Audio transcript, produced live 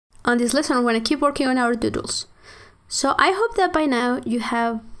on this lesson, we're going to keep working on our doodles. So I hope that by now you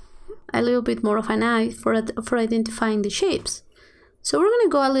have a little bit more of an eye for identifying the shapes. So we're going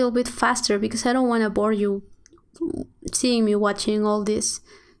to go a little bit faster because I don't want to bore you seeing me watching all this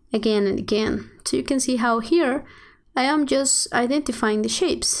again and again. So you can see how here I am just identifying the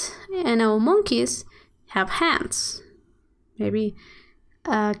shapes, and our monkeys have hands, maybe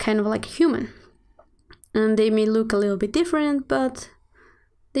kind of like a human, and they may look a little bit different, but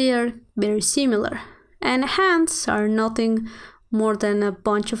they are very similar. And hands are nothing more than a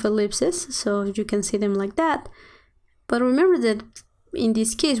bunch of ellipses, so you can see them like that. But remember that in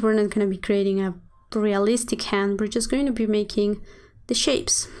this case we're not going to be creating a realistic hand, we're just going to be making the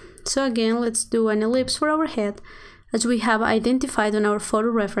shapes. So again, let's do an ellipse for our head as we have identified on our photo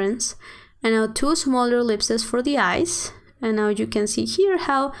reference, and now two smaller ellipses for the eyes. And now you can see here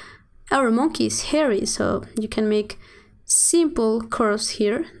how our monkey is hairy, so you can make simple curves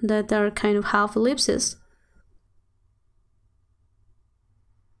here that are kind of half ellipses.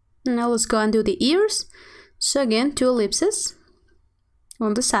 Now let's go and do the ears. So again, two ellipses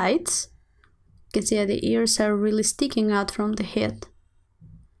on the sides. You can see that the ears are really sticking out from the head,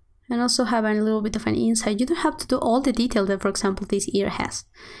 and also have a little bit of an inside. You don't have to do all the detail that, for example, this ear has.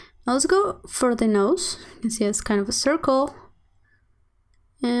 Now let's go for the nose. You can see it's kind of a circle,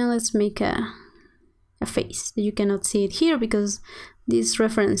 and let's make a face. You cannot see it here because this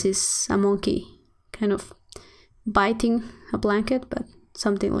reference is a monkey kind of biting a blanket, but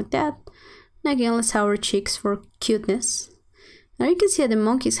something like that. And again, let's have our cheeks for cuteness. Now you can see that the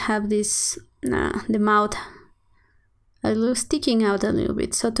monkeys have this, the mouth a little sticking out a little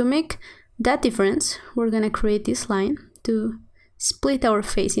bit. So to make that difference, we're gonna create this line to split our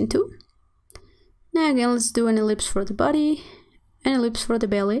face in two. Now again, let's do an ellipse for the body, an ellipse for the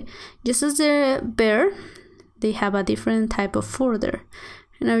belly. Just as the bear, they have a different type of fur there.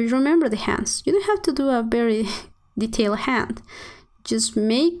 And now you remember the hands. You don't have to do a very detailed hand. Just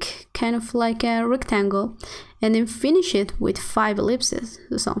make kind of like a rectangle and then finish it with 5 ellipses,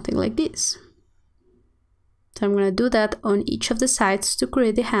 so something like this. So I'm going to do that on each of the sides to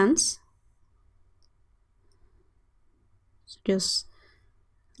create the hands. So just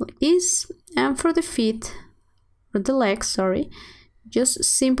like this. And for the feet, or the legs, sorry, just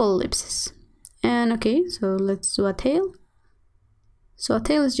simple ellipses. And okay, so let's do a tail. So a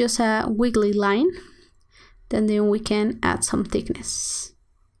tail is just a wiggly line. Then we can add some thickness.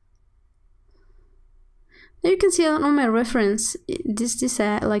 Now you can see on my reference, this is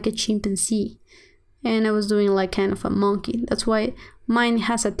like a chimpanzee. And I was doing like kind of a monkey. That's why mine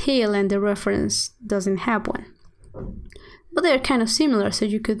has a tail and the reference doesn't have one. But they're kind of similar, so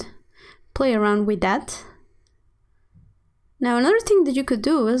you could play around with that. Now another thing that you could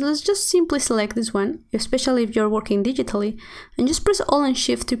do is let's just simply select this one, especially if you're working digitally, and just press Alt and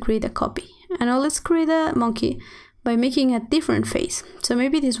Shift to create a copy. And now let's create a monkey by making a different face. So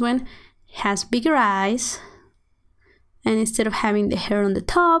maybe this one has bigger eyes, and instead of having the hair on the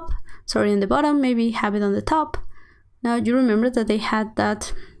top, sorry, on the bottom, maybe have it on the top. Now you remember that they had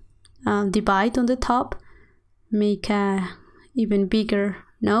that divide on the top, make a even bigger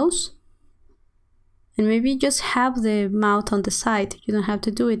nose, and maybe just have the mouth on the side. You don't have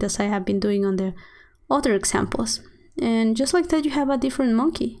to do it as I have been doing on the other examples. And just like that, you have a different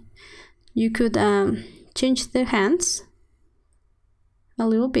monkey. You could change the hands a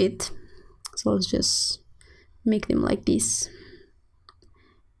little bit. So let's just make them like this.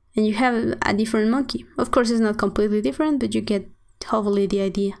 And you have a different monkey. Of course, it's not completely different, but you get hopefully the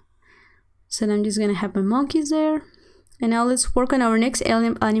idea. So I'm just gonna have my monkeys there. And now let's work on our next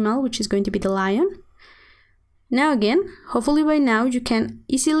animal, which is going to be the lion. Now again, hopefully by now you can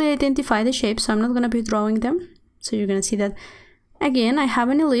easily identify the shapes, so I'm not gonna be drawing them. So you're gonna see that again, I have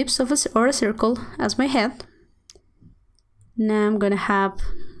an ellipse of or a circle as my head. Now I'm gonna have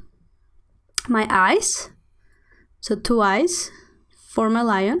my eyes. So 2 eyes for my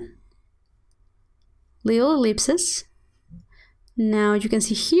lion. Little ellipses. Now you can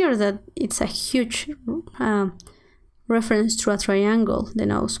see here that it's a huge reference to a triangle, the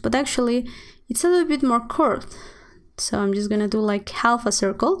nose, but actually it's a little bit more curved. So I'm just gonna do like half a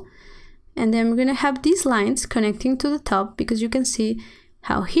circle, and then I'm gonna have these lines connecting to the top, because you can see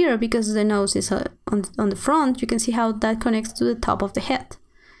how here, because the nose is on the front, you can see how that connects to the top of the head.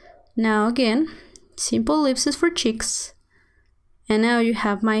 Now again, simple ellipses for cheeks, and now you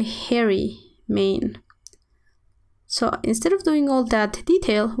have my hairy mane. So instead of doing all that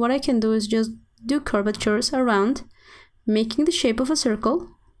detail, what I can do is just do curvatures around, making the shape of a circle,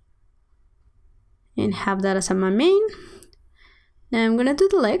 and have that as my mane. Now I'm gonna do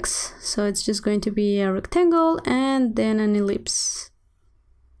the legs, so it's just going to be a rectangle and then an ellipse.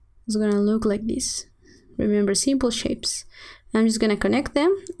 It's gonna look like this. Remember, simple shapes. I'm just gonna connect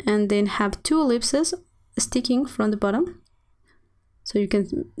them and then have 2 ellipses sticking from the bottom. So you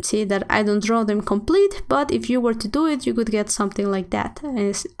can see that I don't draw them complete, but if you were to do it, you could get something like that,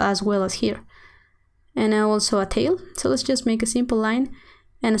 as well as here. And now also a tail. So let's just make a simple line.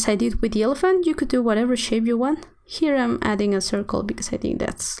 And as I did with the elephant, you could do whatever shape you want. Here I'm adding a circle because I think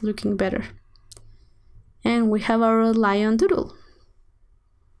that's looking better. And we have our lion doodle.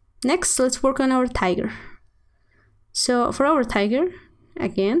 Next, let's work on our tiger. So for our tiger,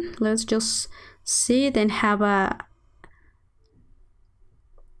 again, let's just sit and have a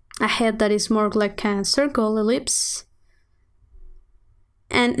head that is more like a circle, ellipse.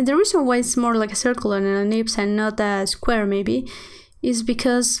 And the reason why it's more like a circle and an ellipse and not a square maybe is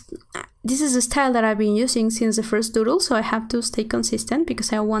because this is a style that I've been using since the first doodle, so I have to stay consistent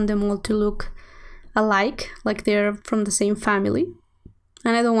because I want them all to look alike, like they're from the same family.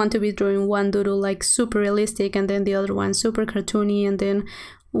 And I don't want to be drawing one doodle like super realistic and then the other one super cartoony and then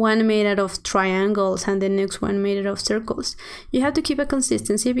one made out of triangles and the next one made out of circles. You have to keep a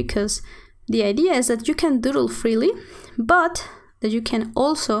consistency because the idea is that you can doodle freely, but that you can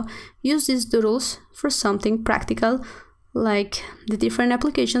also use these doodles for something practical, like the different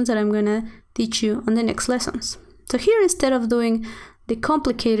applications that I'm gonna teach you on the next lessons. So here, instead of doing the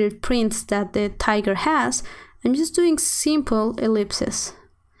complicated prints that the tiger has, I'm just doing simple ellipses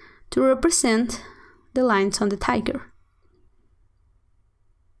to represent the lines on the tiger.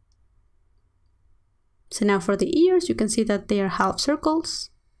 So now for the ears, you can see that they are half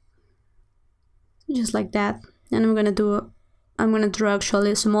circles, just like that. And I'm gonna draw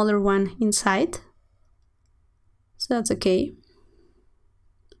actually a smaller one inside. So that's okay.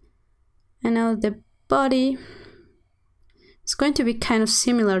 And now the body is going to be kind of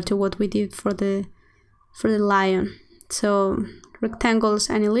similar to what we did for the lion. So rectangles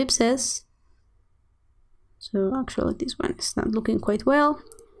and ellipses. So actually this one is not looking quite well.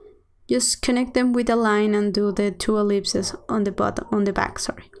 Just connect them with a line and do the 2 ellipses on the bottom, on the back,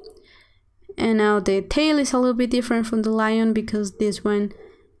 sorry. And now the tail is a little bit different from the lion because this one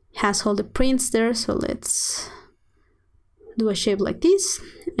has all the prints there. So let's do a shape like this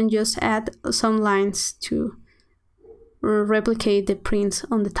and just add some lines to replicate the prints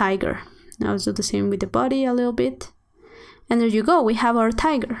on the tiger. Now let's do the same with the body a little bit. And there you go, we have our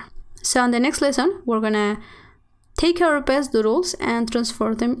tiger. So on the next lesson, we're gonna take our best doodles and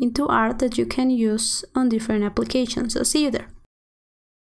transform them into art that you can use on different applications. So see you there.